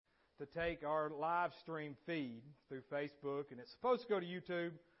to take our live stream feed through Facebook, and it's supposed to go to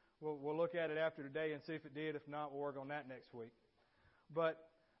YouTube. We'll look at it after today and see if it did. If not, we'll work on that next week. But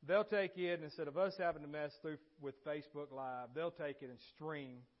they'll take it, and instead of us having to mess through with Facebook Live, they'll take it and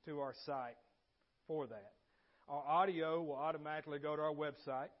stream to our site for that. Our audio will automatically go to our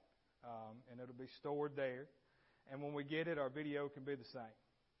website, and it'll be stored there. And when we get it, our video can be the same.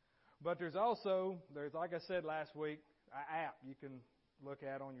 But there's like I said last week, an app you can look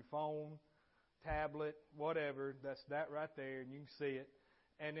at on your phone, tablet, whatever. That's that right there, and you can see it.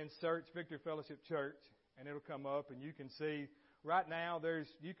 And then search Victory Fellowship Church, and it'll come up, and you can see. Right now,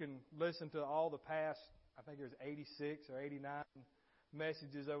 you can listen to all the past, I think there's 86 or 89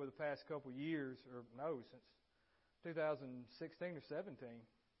 messages over the past couple of years, since 2016 or 17,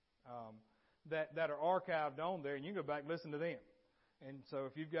 that are archived on there, and you can go back and listen to them. And so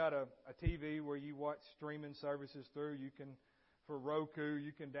if you've got a TV where you watch streaming services through, for Roku,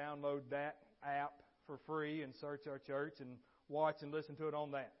 you can download that app for free and search our church and watch and listen to it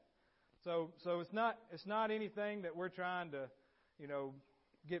on that. So it's not anything that we're trying to,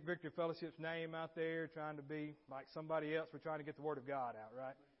 get Victory Fellowship's name out there, trying to be like somebody else. We're trying to get the Word of God out,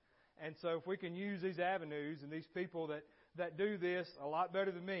 right? And so if we can use these avenues, and these people that do this a lot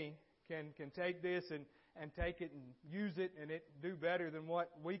better than me can take this and take it and use it, and it do better than what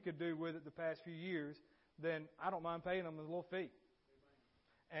we could do with it the past few years, then I don't mind paying them a little fee.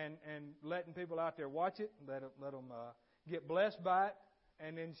 And letting people out there watch it, let them get blessed by it,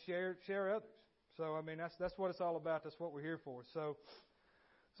 and then share others. So, that's what it's all about. That's what we're here for. So,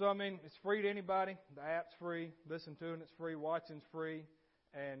 it's free to anybody. The app's free. Listen to it, it's free. Watching's free.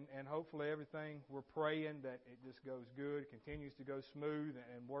 And hopefully everything, we're praying that it just goes good, continues to go smooth,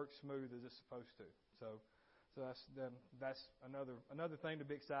 and works smooth as it's supposed to. So that's another thing to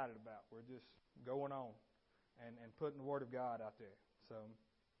be excited about. We're just going on and putting the Word of God out there. So,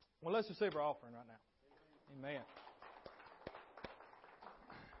 well, let's receive our offering right now. Amen.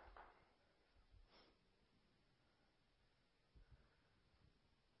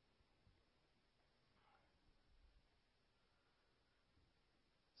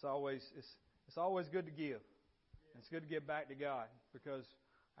 It's always good to give. It's good to give back to God, because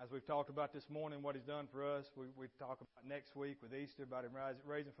as we've talked about this morning, what He's done for us, we talk about next week with Easter, about Him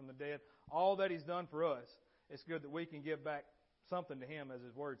raising from the dead. All that He's done for us, it's good that we can give back something to Him, as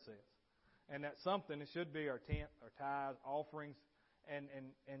His Word says. And that something, it should be our tenth, our tithes, offerings.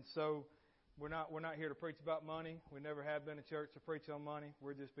 And so we're not here to preach about money. We never have been a church to preach on money.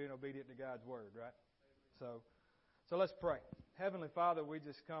 We're just being obedient to God's Word, right? So let's pray. Heavenly Father, we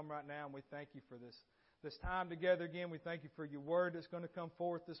just come right now and we thank You for this time together again. We thank You for Your Word that's going to come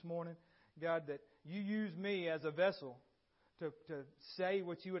forth this morning. God, that You use me as a vessel to say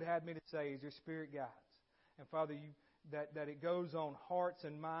what You would have me to say as Your Spirit guides. And Father, that it goes on hearts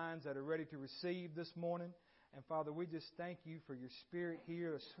and minds that are ready to receive this morning. And Father, we just thank You for Your Spirit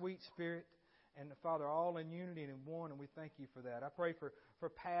here, a sweet Spirit. And Father, all in unity and in one, and we thank You for that. I pray for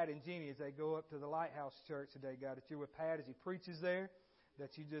Pat and Jeannie as they go up to the Lighthouse Church today, God, that You're with Pat as he preaches there,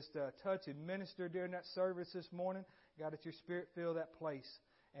 that You just touch and minister during that service this morning. God, that Your Spirit fill that place,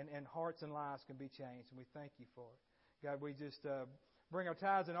 and hearts and lives can be changed, and we thank You for it. God, we just bring our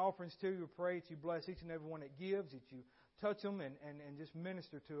tithes and offerings to You. We pray that You bless each and every one that gives, that You touch them and just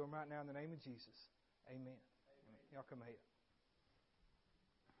minister to them right now in the name of Jesus. Amen. Y'all come ahead.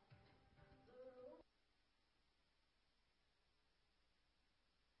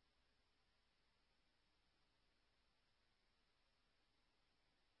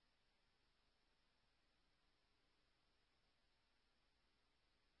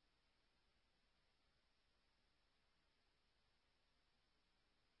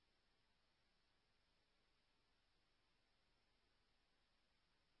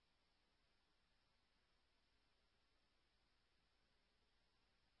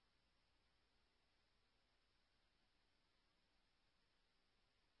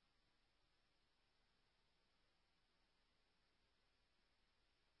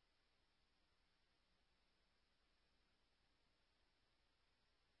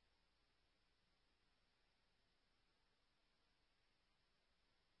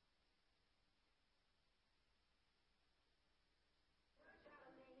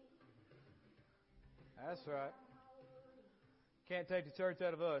 That's right. Can't take the church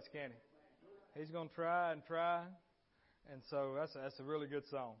out of us, can he? He's going to try and try. And so that's a really good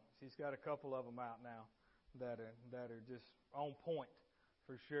song. She's got a couple of them out now that are just on point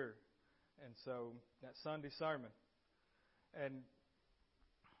for sure. And so that Sunday sermon. And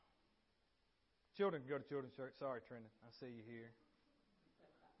children can go to children's church. Sorry, Trina. I see you here.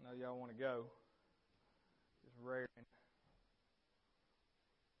 I know y'all want to go. Just rare.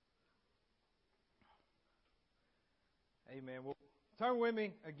 Amen. Well, turn with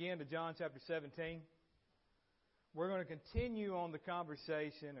me again to John chapter 17. We're going to continue on the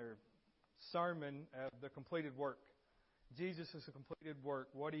conversation or sermon of the completed work. Jesus is a completed work.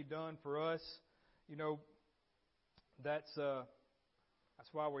 What He done for us, that's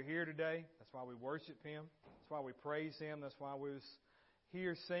why we're here today. That's why we worship Him. That's why we praise Him. That's why we was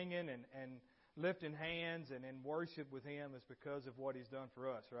here singing and lifting hands and in worship with Him is because of what He's done for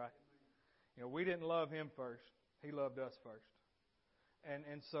us, right? We didn't love Him first. He loved us first.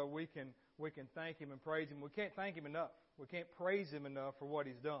 And so we can thank Him and praise Him. We can't thank Him enough. We can't praise Him enough for what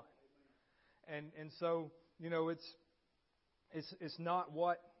He's done. And so, it's not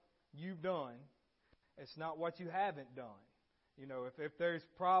what you've done. It's not what you haven't done. If there's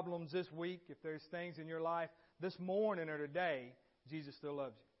problems this week, if there's things in your life this morning or today, Jesus still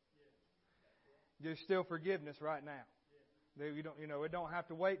loves you. There's still forgiveness right now. You don't, it don't have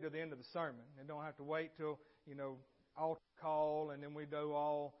to wait till the end of the sermon. It don't have to wait till, altar call and then we do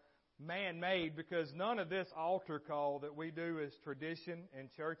all man-made, because none of this altar call that we do is tradition in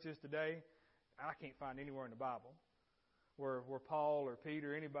churches today. I can't find anywhere in the Bible where Paul or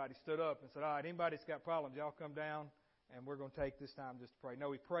Peter or anybody stood up and said, all right, anybody that's got problems, y'all come down and we're going to take this time just to pray.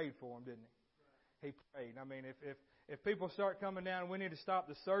 No, He prayed for them, didn't He? He prayed. I mean, if people start coming down and we need to stop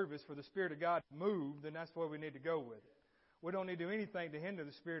the service for the Spirit of God to move, then that's where we need to go with it. We don't need to do anything to hinder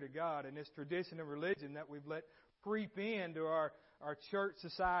the Spirit of God. And this tradition of religion that we've let creep into our church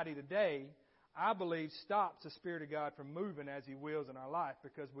society today, I believe stops the Spirit of God from moving as He wills in our life,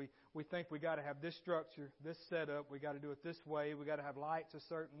 because we think we got to have this structure, this setup, we got to do it this way, we got to have lights a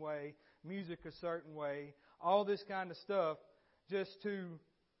certain way, music a certain way, all this kind of stuff just to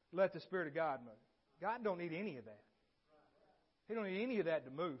let the Spirit of God move. God don't need any of that. He don't need any of that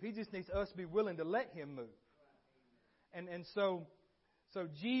to move. He just needs us to be willing to let Him move. And so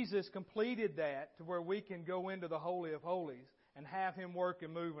Jesus completed that to where we can go into the Holy of Holies and have Him work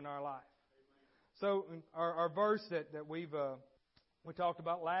and move in our life. So our verse that we talked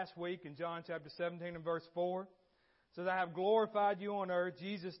about last week in John chapter 17 and verse 4 says, I have glorified you on earth.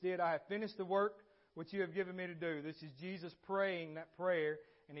 Jesus did. I have finished the work which you have given me to do. This is Jesus praying that prayer.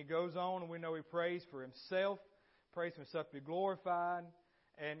 And He goes on, and we know He prays for Himself, prays for Himself to be glorified.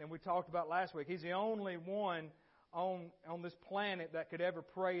 And we talked about last week, He's the only one on this planet that could ever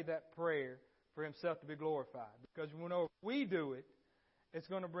pray that prayer for Himself to be glorified. Because we know if we do it, it's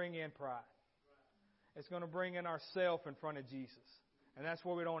going to bring in pride. It's going to bring in ourself in front of Jesus. And that's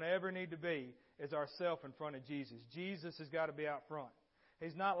where we don't ever need to be, is ourself in front of Jesus. Jesus has got to be out front.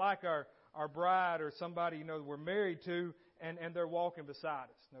 He's not like our bride or somebody, we're married to and they're walking beside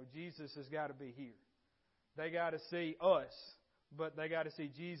us. No, Jesus has got to be here. They got to see us, but they got to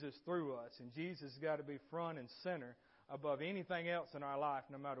see Jesus through us. And Jesus has got to be front and center above anything else in our life,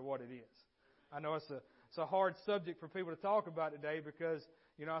 no matter what it is. I know it's a hard subject for people to talk about today because,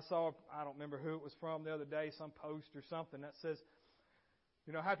 I don't remember who it was from the other day, some post or something that says,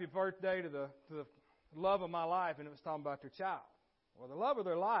 happy birthday to the love of my life, and it was talking about their child. Well, the love of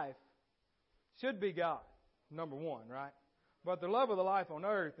their life should be God, number one, right? But the love of the life on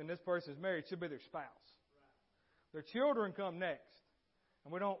earth, and this person is married, should be their spouse. Their children come next.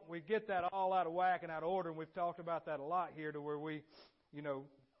 And we get that all out of whack and out of order, and we've talked about that a lot here, to where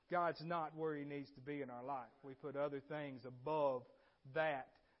God's not where He needs to be in our life. We put other things above that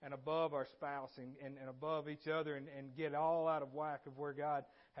and above our spouse and above each other and get all out of whack of where God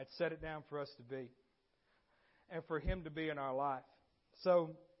had set it down for us to be and for Him to be in our life.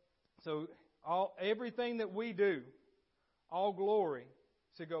 So everything that we do, all glory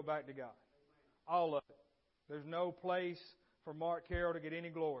should go back to God. All of it. There's no place for Mark Carroll to get any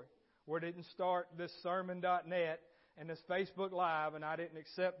glory. We didn't start this sermon.net and this Facebook Live, and I didn't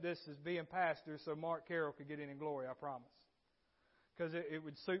accept this as being pastor so Mark Carroll could get any glory, I promise. Because it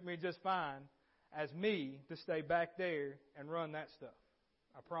would suit me just fine as me to stay back there and run that stuff.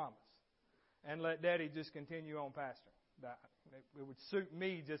 I promise. And let Daddy just continue on pastoring. It would suit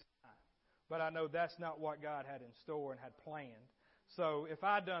me just fine. But I know that's not what God had in store and had planned. So if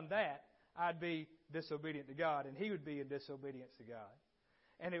I'd done that, I'd be disobedient to God, and He would be in disobedience to God.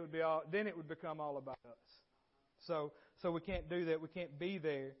 And then it would become all about us. So we can't do that. We can't be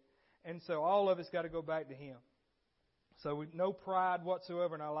there. And so all of it's got to go back to Him. So no pride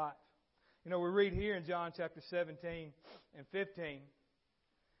whatsoever in our life. We read here in John chapter 17 and 15.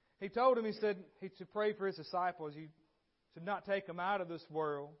 He told him, He said, He should pray for His disciples. He should not take them out of this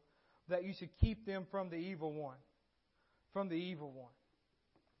world, that you should keep them from the evil one. From the evil one.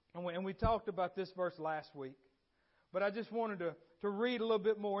 And we talked about this verse last week. But I just wanted to read a little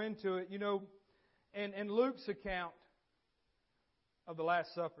bit more into it. In Luke's account of the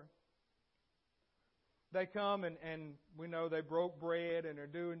Last Supper, they come and we know they broke bread and they're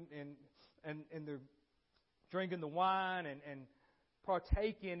doing and they're drinking the wine and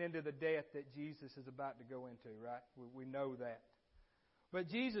partaking into the death that Jesus is about to go into, right? We know that. But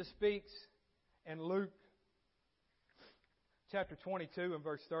Jesus speaks in Luke chapter 22 and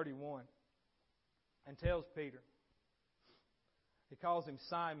verse 31 and tells Peter, he calls him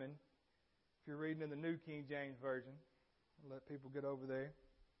Simon. If you're reading in the New King James Version, I'll let people get over there.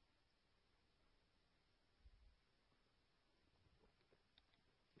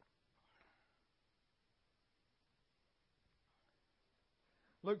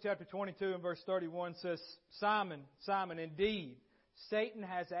 Luke chapter 22 and verse 31 says, Simon, Simon, indeed, Satan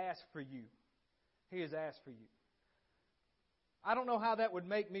has asked for you. He has asked for you. I don't know how that would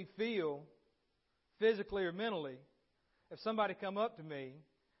make me feel physically or mentally if somebody come up to me,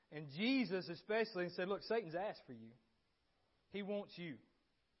 and Jesus especially, and said, look, Satan's asked for you. He wants you.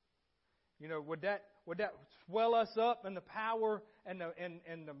 You know, would that swell us up in the power and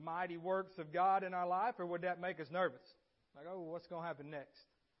the mighty works of God in our life, or would that make us nervous? Like, oh, what's going to happen next?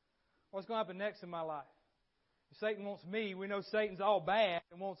 What's going to happen next in my life? If Satan wants me, we know Satan's all bad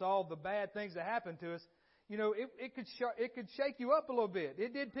and wants all the bad things to happen to us. You know, it could shake you up a little bit.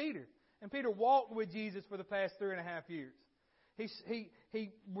 It did Peter. And Peter walked with Jesus for the past 3.5 years. He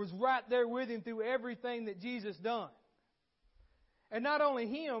was right there with him through everything that Jesus done. And not only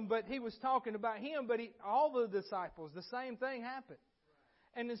him, but he was talking about him, but all the disciples, the same thing happened.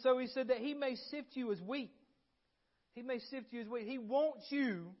 And so he said that he may sift you as wheat. He may sift you as wheat. He wants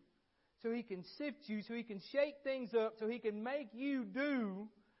you so he can sift you, so he can shake things up, so he can make you do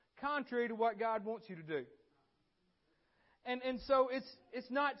contrary to what God wants you to do. And so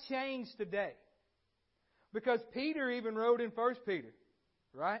it's not changed today. Because Peter even wrote in 1 Peter,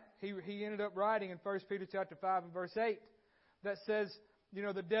 right? He ended up writing in 1 Peter chapter 5 and verse 8 that says, you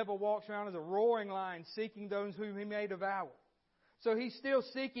know, the devil walks around as a roaring lion seeking those whom he may devour. So he's still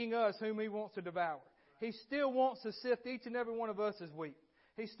seeking us whom he wants to devour. He still wants to sift each and every one of us as wheat.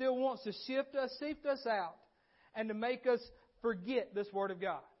 He still wants to sift us out, and to make us forget this Word of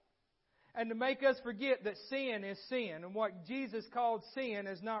God. And to make us forget that sin is sin. And what Jesus called sin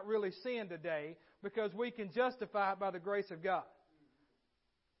is not really sin today, because we can justify it by the grace of God.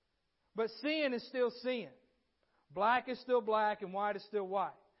 But sin is still sin. Black is still black and white is still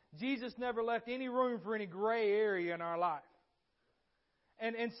white. Jesus never left any room for any gray area in our life.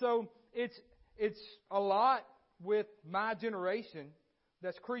 And so it's a lot with my generation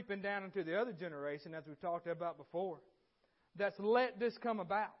that's creeping down into the other generation, as we've talked about before, that's let this come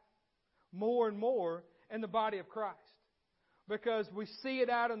about more and more in the body of Christ. Because we see it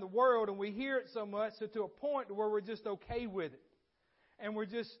out in the world and we hear it so much, so to a point where we're just okay with it. And we're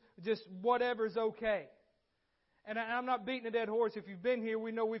just whatever's okay. And I'm not beating a dead horse. If you've been here,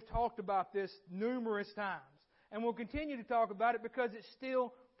 we know we've talked about this numerous times. And we'll continue to talk about it because it's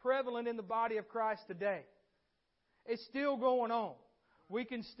still prevalent in the body of Christ today. It's still going on. We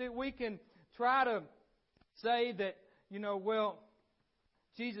can try to say that, you know, well,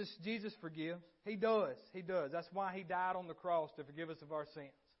 Jesus forgives. He does. He does. That's why He died on the cross, to forgive us of our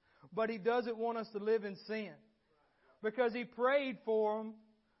sins. But He doesn't want us to live in sin. Because He prayed for them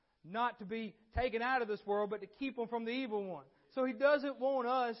not to be taken out of this world, but to keep them from the evil one. So He doesn't want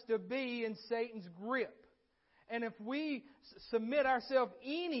us to be in Satan's grip. And if we submit ourselves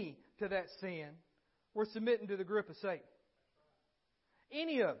any to that sin, we're submitting to the grip of Satan.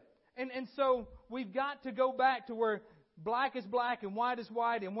 Any of it. And so we've got to go back to where black is black and white is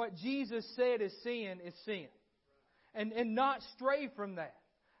white, and what Jesus said is sin is sin. And not stray from that.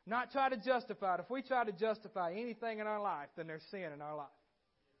 Not try to justify it. If we try to justify anything in our life, then there's sin in our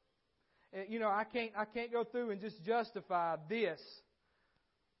life. You know, I can't go through and just justify this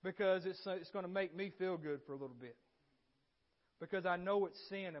because it's going to make me feel good for a little bit. Because I know it's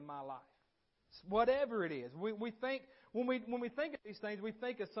sin in my life. Whatever it is. We think, when we think of these things, we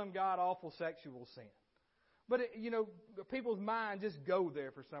think of some god-awful sexual sin. But, people's minds just go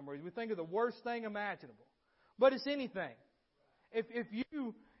there for some reason. We think of the worst thing imaginable. But it's anything.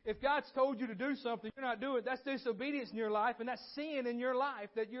 If God's told you to do something, you're not doing it, that's disobedience in your life, and that's sin in your life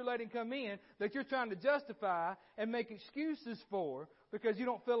that you're letting come in, that you're trying to justify and make excuses for because you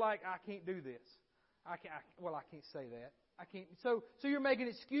don't feel like, I can't do this. I can't say that. I can't. So you're making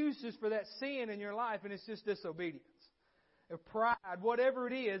excuses for that sin in your life, and it's just disobedience. If pride, whatever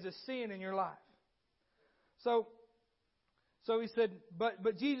it is sin in your life. So he said,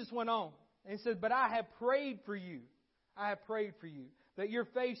 but Jesus went on, and He said, but I have prayed for you. I have prayed for you, that your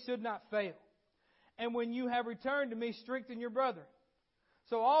faith should not fail. And when you have returned to me, strengthen your brethren.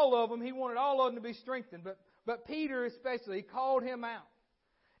 So all of them, He wanted all of them to be strengthened. But Peter especially, He called him out.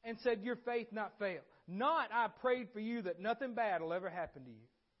 and said, your faith not fail. Not, I prayed for you that nothing bad will ever happen to you.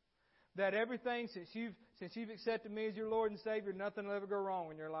 That everything, since you've accepted me as your Lord and Savior, nothing will ever go wrong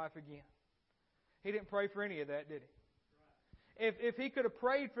in your life again. He didn't pray for any of that, did he? If he could have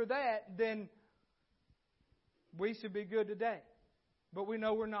prayed for that, then we should be good today. But we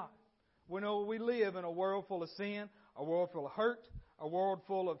know we're not. We know we live in a world full of sin, a world full of hurt, a world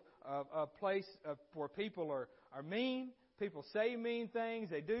full of a place where people are mean. People say mean things.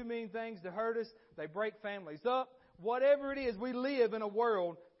 They do mean things to hurt us. They break families up. Whatever it is, we live in a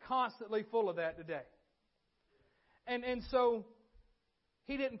world constantly full of that today. And so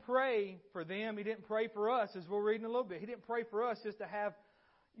He didn't pray for them. He didn't pray for us, as we'll read in a little bit. He didn't pray for us just to have,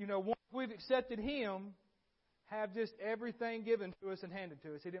 once we've accepted Him, have just everything given to us and handed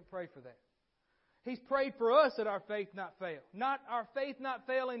to us. He didn't pray for that. He's prayed for us that our faith not fail. Not our faith not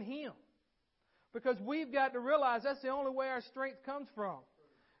fail in Him. Because we've got to realize that's the only way our strength comes from.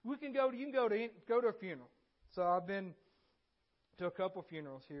 You can go to a funeral. So I've been to a couple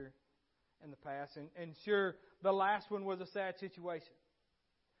funerals here in the past. And sure, the last one was a sad situation.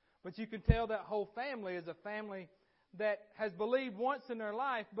 But you can tell that whole family is a family that has believed once in their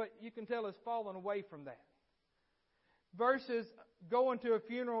life, but you can tell has fallen away from that. Versus going to a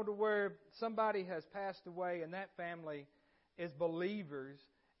funeral to where somebody has passed away and that family is believers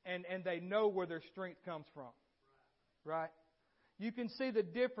and they know where their strength comes from. Right? You can see the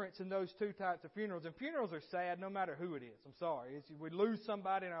difference in those two types of funerals. And funerals are sad no matter who it is. I'm sorry. We lose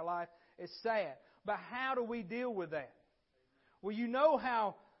somebody in our life. It's sad. But how do we deal with that? Well, you know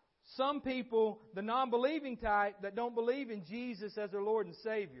how some people, the non-believing type that don't believe in Jesus as their Lord and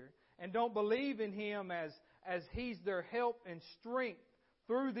Savior and don't believe in Him as He's their help and strength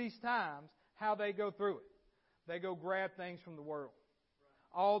through these times, how they go through it. They go grab things from the world.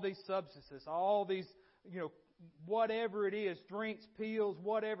 All these substances, all these, whatever it is, drinks, pills,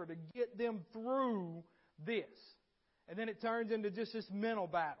 whatever, to get them through this. And then it turns into just this mental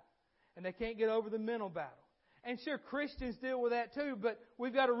battle. And they can't get over the mental battle. And sure, Christians deal with that too, but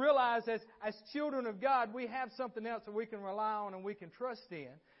we've got to realize as children of God, we have something else that we can rely on and we can trust in.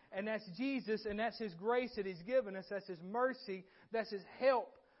 And that's Jesus, and that's His grace that He's given us. That's His mercy. That's His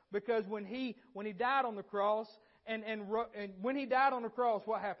help. Because when He died on the cross, and when He died on the cross,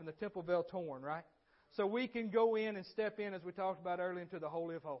 what happened? The temple veil torn, right? So we can go in and step in, as we talked about earlier, into the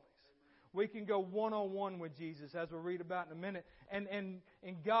Holy of Holies. We can go one-on-one with Jesus, as we'll read about in a minute, and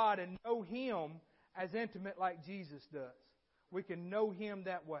God, and know Him as intimate like Jesus does. We can know Him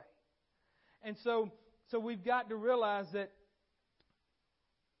that way. And so we've got to realize that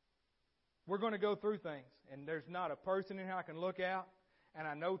we're going to go through things. And there's not a person in here I can look out, and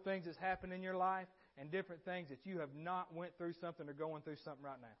I know things that's happened in your life and different things that you have not went through something or going through something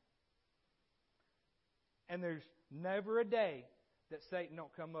right now. And there's never a day that Satan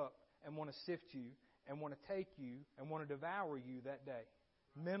don't come up and want to sift you and want to take you and want to devour you that day.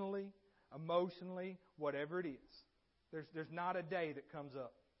 Mentally, emotionally, whatever it is. There's not a day that comes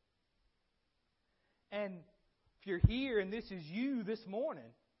up. And if you're here and this is you this morning,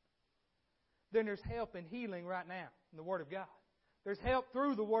 then there's help and healing right now in the Word of God. There's help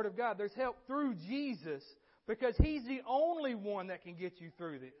through the Word of God. There's help through Jesus because He's the only one that can get you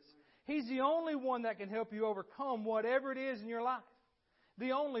through this. He's the only one that can help you overcome whatever it is in your life.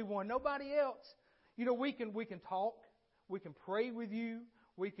 The only one. Nobody else. We can talk. We can pray with you.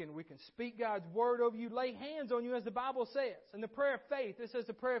 We can speak God's Word over you. Lay hands on you as the Bible says. And the prayer of faith. It says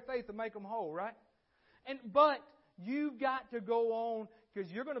the prayer of faith to make them whole, right? But you've got to go on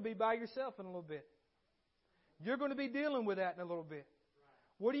because you're going to be by yourself in a little bit. You're going to be dealing with that in a little bit.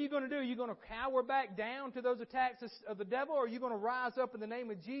 What are you going to do? Are you going to cower back down to those attacks of the devil? Or are you going to rise up in the name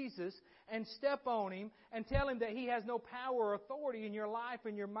of Jesus and step on Him and tell Him that He has no power or authority in your life,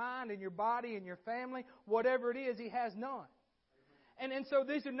 in your mind, in your body, in your family? Whatever it is, He has none. And so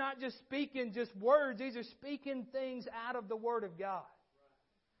these are not just speaking just words. These are speaking things out of the Word of God.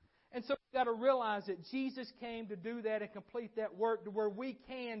 And so we've got to realize that Jesus came to do that and complete that work to where we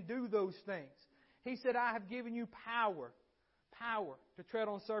can do those things. He said, I have given you power to tread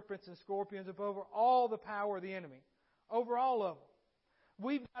on serpents and scorpions, over all the power of the enemy, over all of them.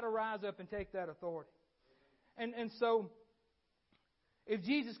 We've got to rise up and take that authority. And so, if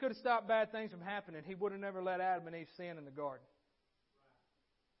Jesus could have stopped bad things from happening, He would have never let Adam and Eve sin in the garden.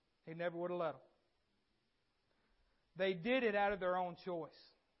 He never would have let them. They did it out of their own choice,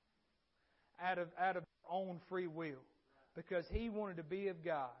 out of their own free will, because He wanted to be of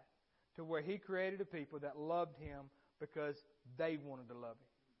God to where He created a people that loved Him because they wanted to love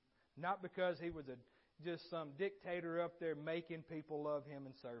Him. Not because He was just some dictator up there making people love Him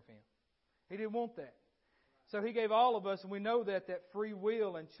and serve Him. He didn't want that. So He gave all of us, and we know that free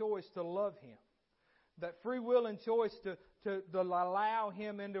will and choice to love Him. That free will and choice to allow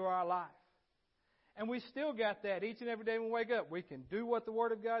Him into our life. And we still got that each and every day when we wake up. We can do what the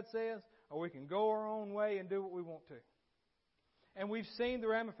Word of God says, or we can go our own way and do what we want to. And we've seen the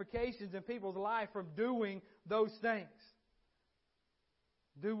ramifications in people's life from doing those things.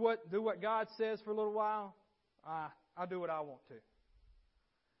 Do what God says for a little while. I'll do what I want to.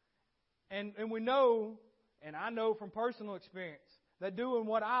 And we know, and I know from personal experience, that doing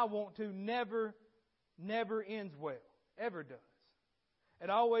what I want to never ends well. Ever does. It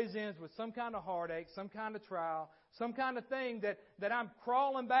always ends with some kind of heartache, some kind of trial, some kind of thing that I'm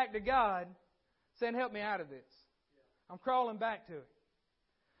crawling back to God saying, help me out of this. I'm crawling back to it.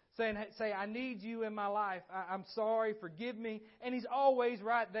 Say, I need you in my life. I'm sorry, forgive me. And He's always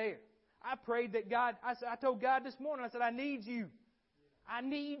right there. I prayed that God, I told God this morning, I said, I need you. I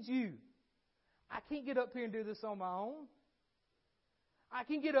need you. I can't get up here and do this on my own. I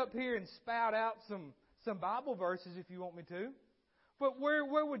can get up here and spout out some Bible verses if you want me to. But where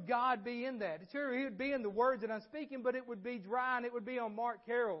would God be in that? Sure, He would be in the words that I'm speaking, but it would be dry and it would be on Mark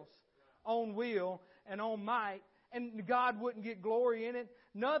Carroll's own will and on might. And God wouldn't get glory in it.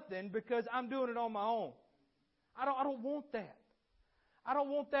 Nothing, because I'm doing it on my own. I don't want that. I don't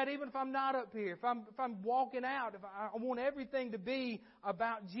want that even if I'm not up here. If I'm walking out, I want everything to be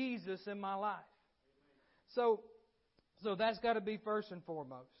about Jesus in my life. So that's got to be first and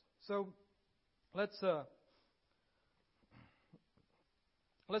foremost. So let's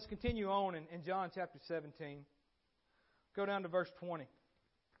continue on in John chapter 17. Go down to verse 20.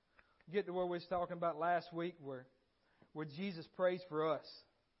 Get to where we was talking about last week where Jesus prays for us.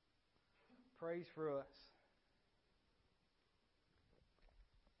 Prays for us.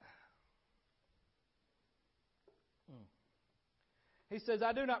 He says,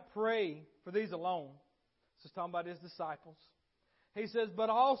 I do not pray for these alone. This is talking about His disciples. He says, but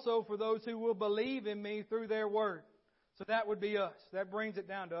also for those who will believe in me through their word. So that would be us. That brings it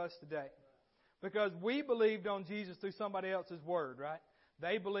down to us today. Because we believed on Jesus through somebody else's word, right?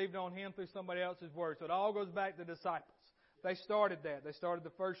 They believed on Him through somebody else's word. So it all goes back to the disciples. They started that. They started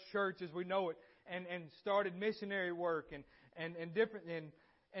the first church as we know it, and started missionary work and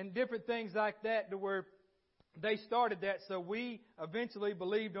different things like that, to where they started that. So we eventually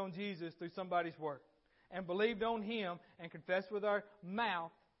believed on Jesus through somebody's word, and believed on Him and confessed with our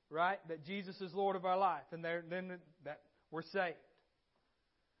mouth, right, that Jesus is Lord of our life, and then that we're saved.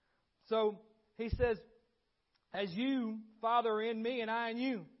 So He says, as you, Father, are in me and I in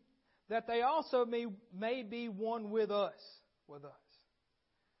you, that they also may be one with us.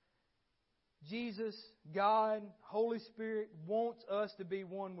 Jesus, God, Holy Spirit wants us to be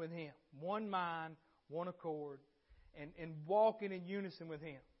one with Him. One mind, one accord, and walking in unison with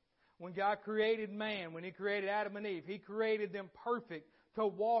Him. When God created man, when He created Adam and Eve, He created them perfect to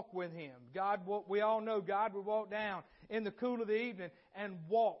walk with Him. We all know God would walk down in the cool of the evening and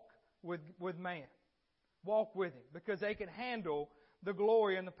walk with man. Walk with Him, because they can handle the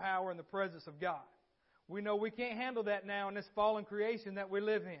glory and the power and the presence of God. We know we can't handle that now in this fallen creation that we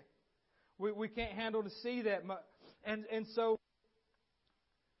live in. We can't handle to see that much. And so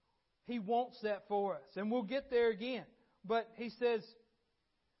He wants that for us. And we'll get there again. But He says,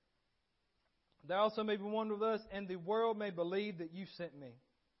 there also may be one with us, and the world may believe that you sent me.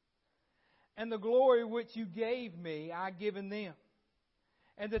 And the glory which you gave me, I given them.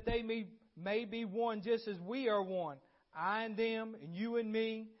 And that they may be one just as we are one. I and them, and you and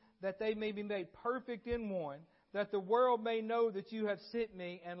me, that they may be made perfect in one, that the world may know that you have sent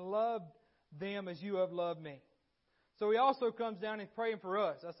me and loved them as you have loved me. So He also comes down and praying for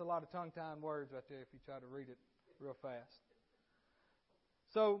us. That's a lot of tongue-tying words right there if you try to read it real fast.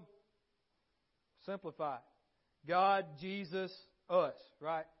 So, simplify. God, Jesus, us,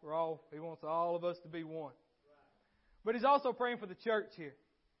 right? He wants all of us to be one. But He's also praying for the church here.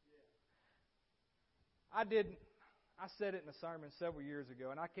 I said it in a sermon several years ago,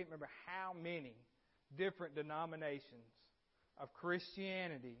 and I can't remember how many different denominations of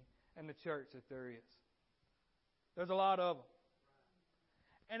Christianity and the church that there is. There's a lot of them.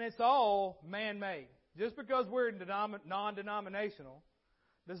 And it's all man-made. Just because we're non-denominational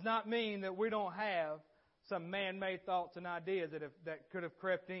does not mean that we don't have some man-made thoughts and ideas that could have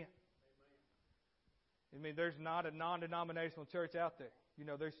crept in. I mean, there's not a non-denominational church out there.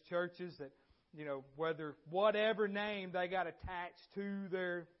 There's churches that, whatever name they got attached to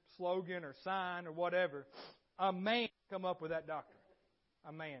their slogan or sign or whatever, a man come up with that doctrine.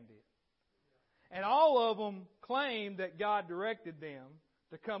 A man did. And all of them claim that God directed them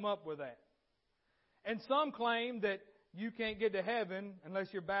to come up with that. And some claim that you can't get to heaven unless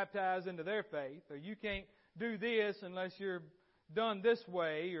you're baptized into their faith, or you can't do this unless you're done this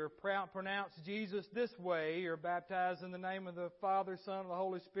way, or pronounce Jesus this way, or baptized in the name of the Father, Son, and the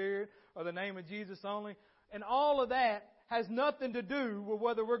Holy Spirit, or the name of Jesus only. And all of that has nothing to do with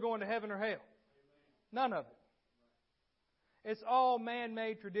whether we're going to heaven or hell. None of it. It's all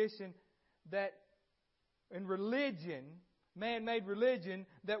man-made tradition that in religion, man-made religion,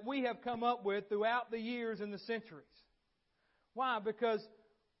 that we have come up with throughout the years and the centuries. Why? Because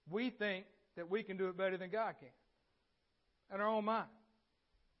we think that we can do it better than God can. In our own mind.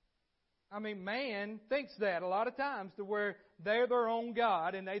 I mean, man thinks that a lot of times, to where they're their own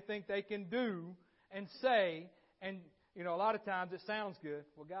God and they think they can do and say, and, a lot of times it sounds good.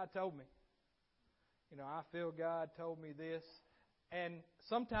 Well, God told me. I feel God told me this. And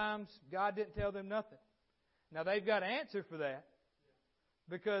sometimes God didn't tell them nothing. Now, they've got an answer for that,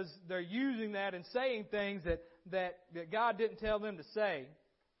 because they're using that and saying things that God didn't tell them to say,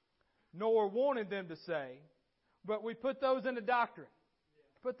 nor wanted them to say. But we put those in the doctrine.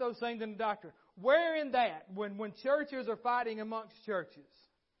 Put those things in the doctrine. Where in that, when churches are fighting amongst churches,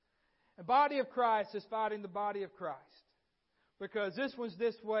 the body of Christ is fighting the body of Christ, because this one's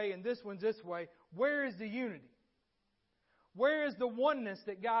this way and this one's this way, where is the unity? Where is the oneness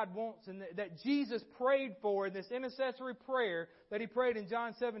that God wants and that Jesus prayed for in this intercessory prayer that He prayed in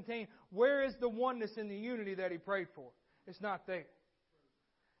John 17? Where is the oneness and the unity that He prayed for? It's not there.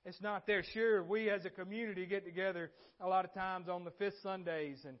 It's not there. Sure, we as a community get together a lot of times on the fifth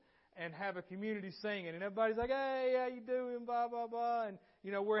Sundays and have a community singing. And everybody's like, hey, how you doing, blah, blah, blah. And,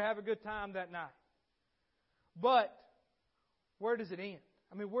 we're having a good time that night. But where does it end?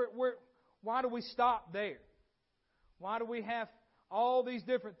 I mean, why do we stop there? Why do we have all these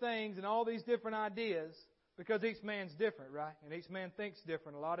different things and all these different ideas? Because each man's different, right? And each man thinks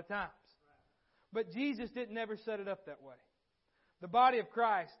different a lot of times. But Jesus didn't ever set it up that way. The body of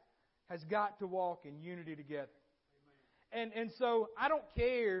Christ has got to walk in unity together. And so I don't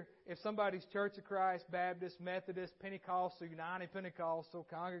care if somebody's Church of Christ, Baptist, Methodist, Pentecostal, United Pentecostal,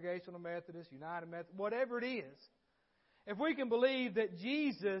 Congregational Methodist, United Methodist, whatever it is. If we can believe that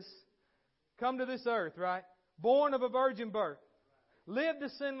Jesus come to this earth, right? Born of a virgin birth, lived a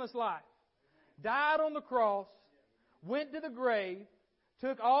sinless life, died on the cross, went to the grave,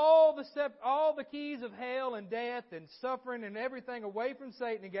 took all the keys of hell and death and suffering and everything away from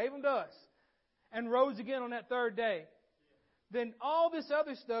Satan and gave them to us, and rose again on that third day, then all this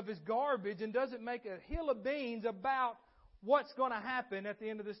other stuff is garbage and doesn't make a hill of beans about what's going to happen at the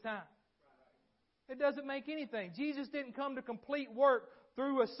end of this time. It doesn't make anything. Jesus didn't come to complete work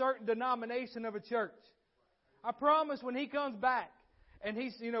through a certain denomination of a church. I promise when He comes back, and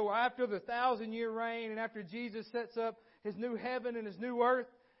He's, after the 1,000-year reign and after Jesus sets up His new heaven and His new earth,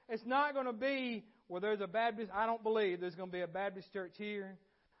 it's not going to be, well, there's a Baptist. I don't believe there's going to be a Baptist church here,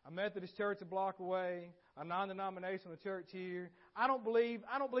 a Methodist church a block away, a non-denominational church here. I don't believe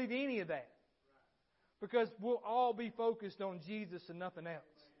any of that. Because we'll all be focused on Jesus and nothing else.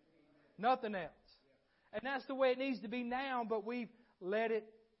 Nothing else. And that's the way it needs to be now, but we've let it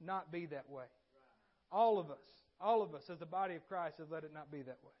not be that way. All of us as the body of Christ have let it not be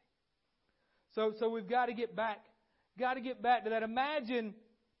that way. So we've got to get back to that. Imagine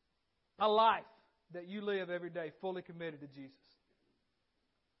a life that you live every day fully committed to Jesus.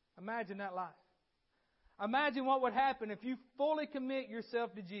 Imagine that life. Imagine what would happen if you fully commit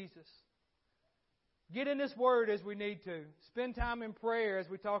yourself to Jesus. Get in this Word as we need to. Spend time in prayer as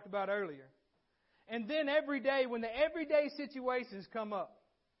we talked about earlier. And then every day, when the everyday situations come up,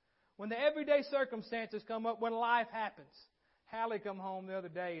 when the everyday circumstances come up, when life happens. Hallie come home the other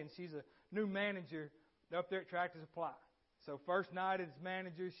day and she's a new manager up there at Tractor Supply. So first night as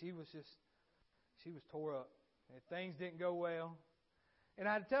manager, she was tore up. And things didn't go well. And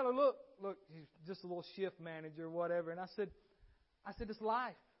I had to tell her, look, she's just a little shift manager or whatever. And I said, it's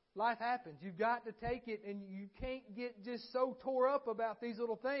life. Life happens. You've got to take it, and you can't get just so tore up about these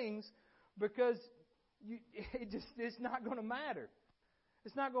little things, because it's not going to matter.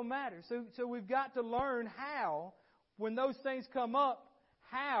 It's not going to matter. So we've got to learn how, when those things come up,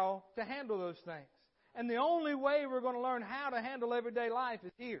 how to handle those things. And the only way we're going to learn how to handle everyday life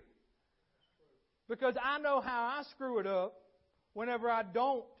is here. Because I know how I screw it up whenever I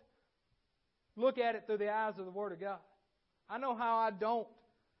don't look at it through the eyes of the Word of God. I know how I don't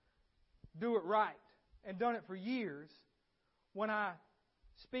do it right, and done it for years, when I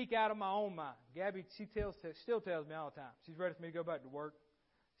speak out of my own mind. Gabby, she still tells me all the time. She's ready for me to go back to work.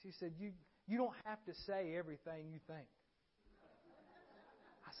 She said, you don't have to say everything you think.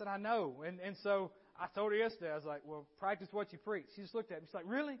 I said, I know. And so I told her yesterday, I was like, well, practice what you preach. She just looked at me. She's like,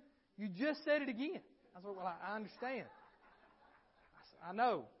 really? You just said it again. I said, well, I understand. I said, I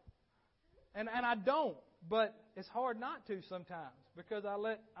know. And I don't. But it's hard not to sometimes because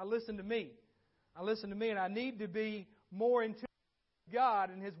I listen to me. I listen to me, and I need to be more in tune with God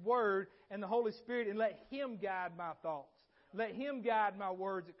and His Word and the Holy Spirit and let Him guide my thoughts. Let Him guide my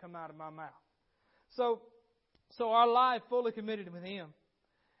words that come out of my mouth. So our life fully committed with Him,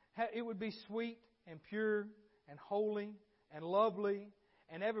 it would be sweet and pure and holy and lovely,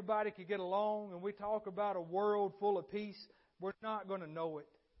 and everybody could get along. And we talk about a world full of peace. We're not going to know it.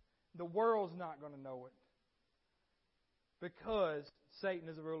 The world's not going to know it because Satan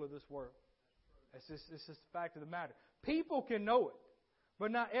is the ruler of this world. It's just the fact of the matter. People can know it, but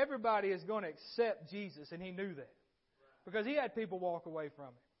not everybody is going to accept Jesus, and He knew that. Because He had people walk away from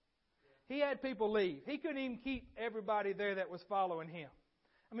Him. He had people leave. He couldn't even keep everybody there that was following Him.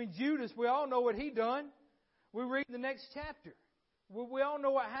 I mean, Judas, we all know what he done. We read the next chapter. We all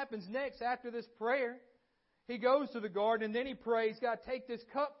know what happens next after this prayer. He goes to the garden and then he prays, God, take this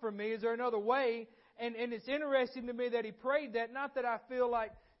cup from me. Is there another way? And it's interesting to me that he prayed that. Not that I feel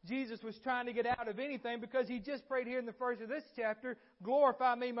like Jesus was trying to get out of anything, because He just prayed here in the first of this chapter,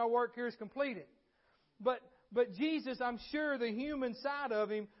 glorify me, my work here is completed. But Jesus, I'm sure the human side of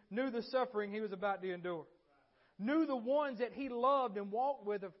Him knew the suffering He was about to endure. Knew the ones that He loved and walked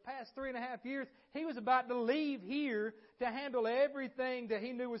with the past 3.5 years. He was about to leave here to handle everything that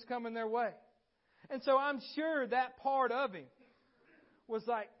He knew was coming their way. And so I'm sure that part of Him was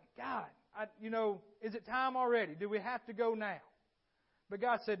like, God, is it time already? Do we have to go now? But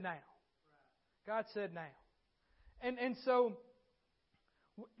God said now. God said now. And so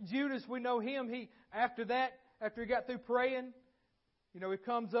Judas, we know him. After he got through praying, he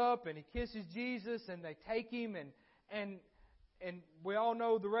comes up and he kisses Jesus and they take him and we all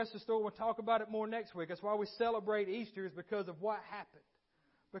know the rest of the story. We'll talk about it more next week. That's why we celebrate Easter, is because of what happened.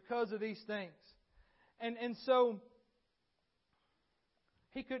 Because of these things. And so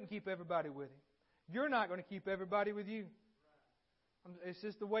He couldn't keep everybody with Him. You're not going to keep everybody with you. It's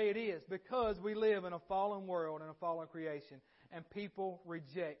just the way it is, because we live in a fallen world and a fallen creation, and people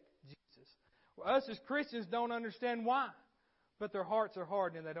reject Jesus. Well, us as Christians don't understand why, but their hearts are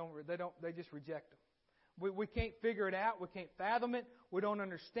hardened and they just reject Him. We can't figure it out. We can't fathom it. We don't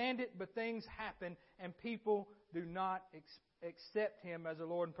understand it, but things happen, and people do not accept Him as their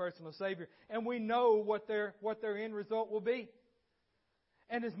Lord and personal Savior. And we know what their end result will be.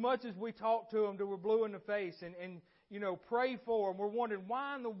 And as much as we talk to them till we're blue in the face and pray for them, we're wondering,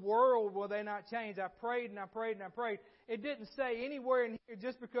 why in the world will they not change? I prayed and I prayed and I prayed. It didn't say anywhere in here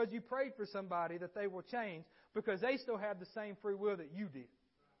just because you prayed for somebody that they will change, because they still have the same free will that you did.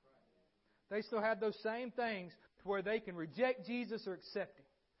 They still have those same things to where they can reject Jesus or accept Him.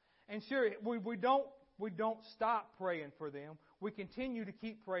 And sure, we don't stop praying for them. We continue to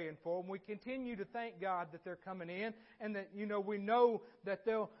keep praying for them. We continue to thank God that they're coming in, and that we know that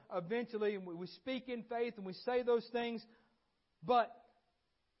they'll eventually. And we speak in faith and we say those things, but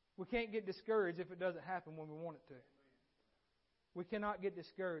we can't get discouraged if it doesn't happen when we want it to. We cannot get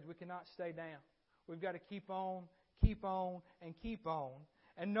discouraged. We cannot stay down. We've got to keep on, and keep on,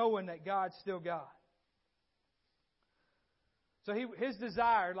 and knowing that God's still God. So His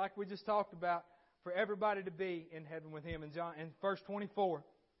desire, like we just talked about, for everybody to be in heaven with Him. In verse 24,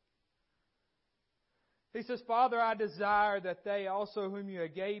 He says, Father, I desire that they also whom You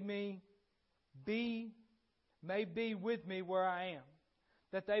gave me may be with me where I am,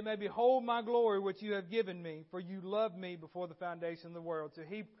 that they may behold My glory which You have given me, for You loved me before the foundation of the world. So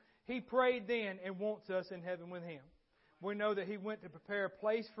He prayed then and wants us in heaven with Him. We know that He went to prepare a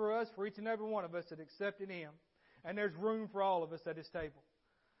place for us, for each and every one of us that accepted Him. And there's room for all of us at His table.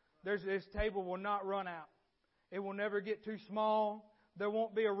 This table will not run out. It will never get too small. There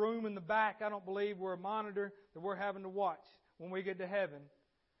won't be a room in the back, I don't believe, where a monitor that we're having to watch when we get to heaven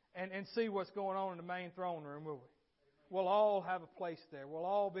and see what's going on in the main throne room, will we? We'll all have a place there. We'll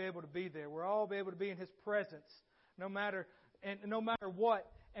all be able to be there. We'll all be able to be in His presence no matter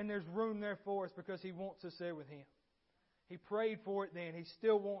what. And there's room there for us because He wants us there with Him. He prayed for it then. He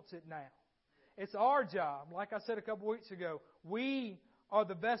still wants it now. It's our job. Like I said a couple weeks ago, we are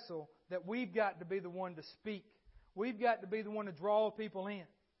the vessel that we've got to be the one to speak. We've got to be the one to draw people in.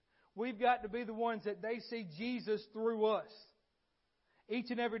 We've got to be the ones that they see Jesus through us each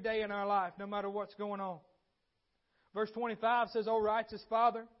and every day in our life, no matter what's going on. Verse 25 says, O righteous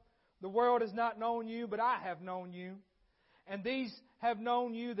Father, the world has not known You, but I have known You. And these have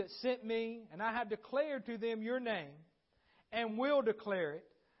known You that sent me, and I have declared to them Your name, and will declare it,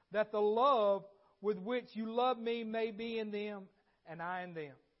 that the love with which You love me may be in them, and I in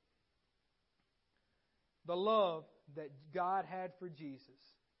them. The love that God had for Jesus,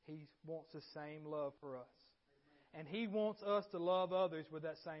 He wants the same love for us. And He wants us to love others with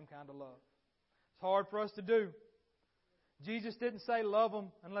that same kind of love. It's hard for us to do. Jesus didn't say love them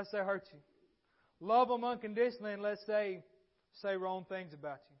unless they hurt you. Love them unconditionally unless they say wrong things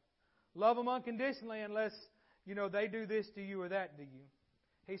about you. Love them unconditionally unless, they do this to you or that to you.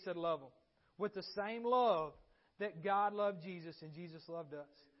 He said love them. With the same love that God loved Jesus and Jesus loved us.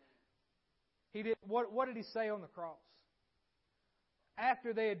 He did. What did He say on the cross?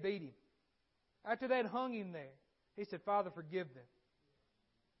 After they had beat Him. After they had hung Him there. He said, Father, forgive them.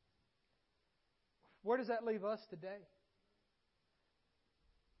 Where does that leave us today?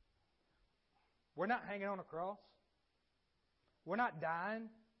 We're not hanging on a cross. We're not dying.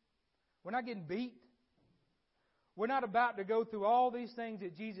 We're not getting beat. We're not about to go through all these things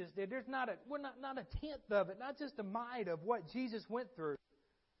that Jesus did. There's not a tenth of it, not just a mite of what Jesus went through.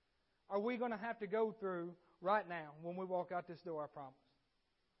 Are we going to have to go through right now when we walk out this door, I promise.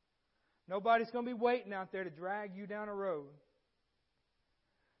 Nobody's going to be waiting out there to drag you down a road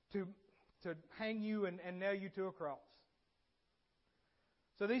to hang you and nail you to a cross.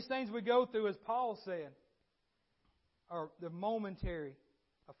 So these things we go through, as Paul said, are the momentary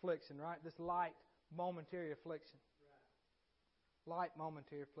affliction, right? This light momentary affliction. Light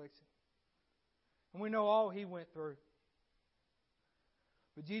momentary affliction. And we know all He went through.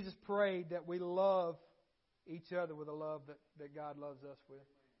 But Jesus prayed that we love each other with a love that God loves us with.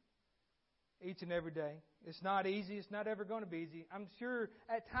 Each and every day. It's not easy. It's not ever going to be easy. I'm sure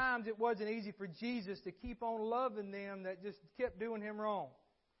at times it wasn't easy for Jesus to keep on loving them that just kept doing Him wrong.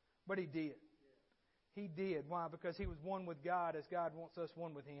 But He did. He did. Why? Because He was one with God as God wants us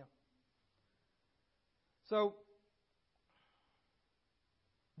one with Him. So,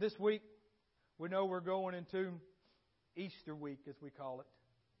 this week, we know we're going into Easter week, as we call it.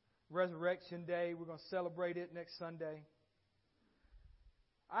 Resurrection Day. We're going to celebrate it next Sunday.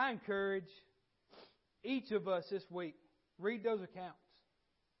 I encourage each of us this week, read those accounts.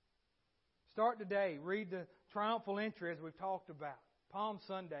 Start today. Read the triumphal entry as we've talked about. Palm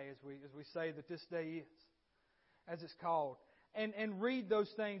Sunday, as we say that this day is, as it's called. And read those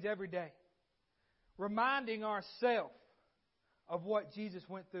things every day. Reminding ourselves of what Jesus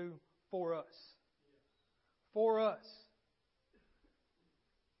went through for us. For us.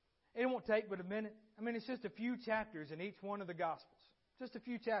 It won't take but a minute. It's just a few chapters in each one of the Gospels. Just a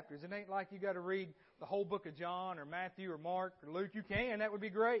few chapters. It ain't like you got to read the whole book of John or Matthew or Mark or Luke. You can. That would be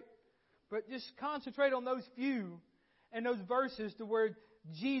great. But just concentrate on those few and those verses to where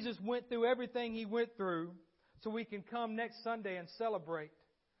Jesus went through everything He went through so we can come next Sunday and celebrate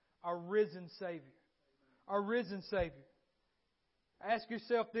our risen Savior. Our risen Savior. Ask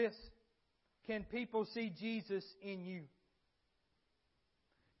yourself this. Can people see Jesus in you?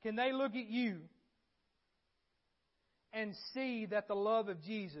 Can they look at you and see that the love of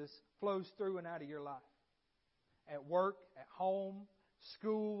Jesus flows through and out of your life? At work, at home,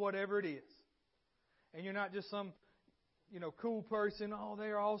 school, whatever it is. And you're not just some, cool person. Oh,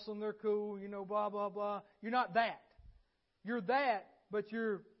 they're awesome, they're cool, blah, blah, blah. You're not that. You're that, but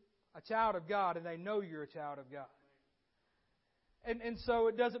you're a child of God, and they know you're a child of God. And so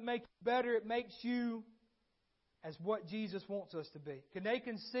it doesn't make you better. It makes you as what Jesus wants us to be. Can they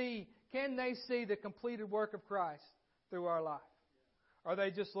see the completed work of Christ through our life? Or are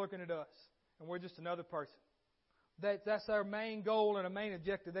they just looking at us and we're just another person? That's our main goal and our main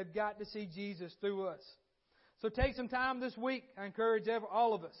objective. They've got to see Jesus through us. So take some time this week. I encourage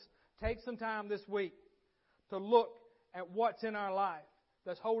all of us. Take some time this week to look at what's in our life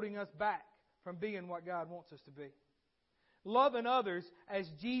that's holding us back from being what God wants us to be. Loving others as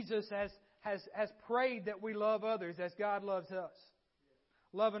Jesus has prayed that we love others as God loves us.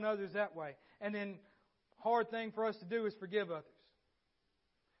 Loving others that way. And then, hard thing for us to do is forgive others.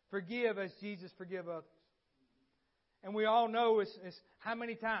 Forgive as Jesus forgive others. And we all know it's how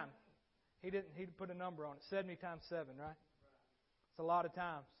many times? He put a number on it. 70 times 7, right? It's a lot of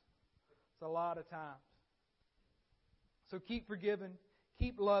times. It's a lot of times. So keep forgiving.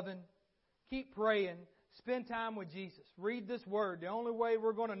 Keep loving. Keep praying. Spend time with Jesus. Read this Word. The only way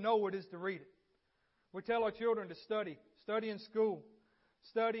we're going to know it is to read it. We tell our children to study. Study in school.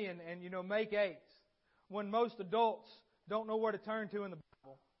 Study and make A's. When most adults don't know where to turn to in the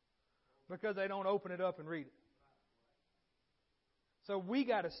Bible because they don't open it up and read it. So we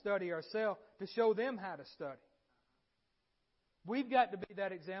got to study ourselves to show them how to study. We've got to be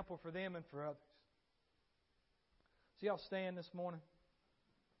that example for them and for others. So y'all stand this morning.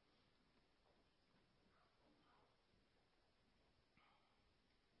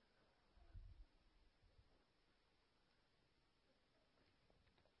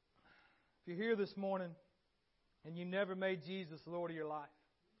 If you're here this morning and you never made Jesus the Lord of your life,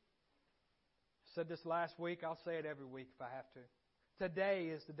 I said this last week, I'll say it every week if I have to. Today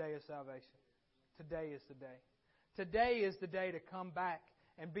is the day of salvation. today is the day. Today is the day to come back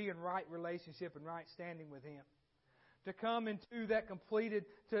and be in right relationship and right standing with Him. To come into that completed,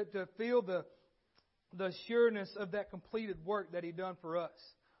 to feel the sureness of that completed work that He done for us.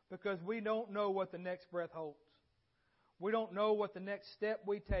 Because we don't know what the next breath holds. We don't know what the next step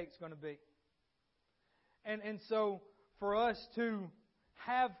we take is going to be. And so for us to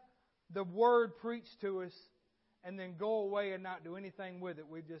have the Word preached to us and then go away and not do anything with it,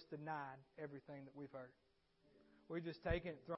 we've just denied everything that we've heard. We've just taken it, thrown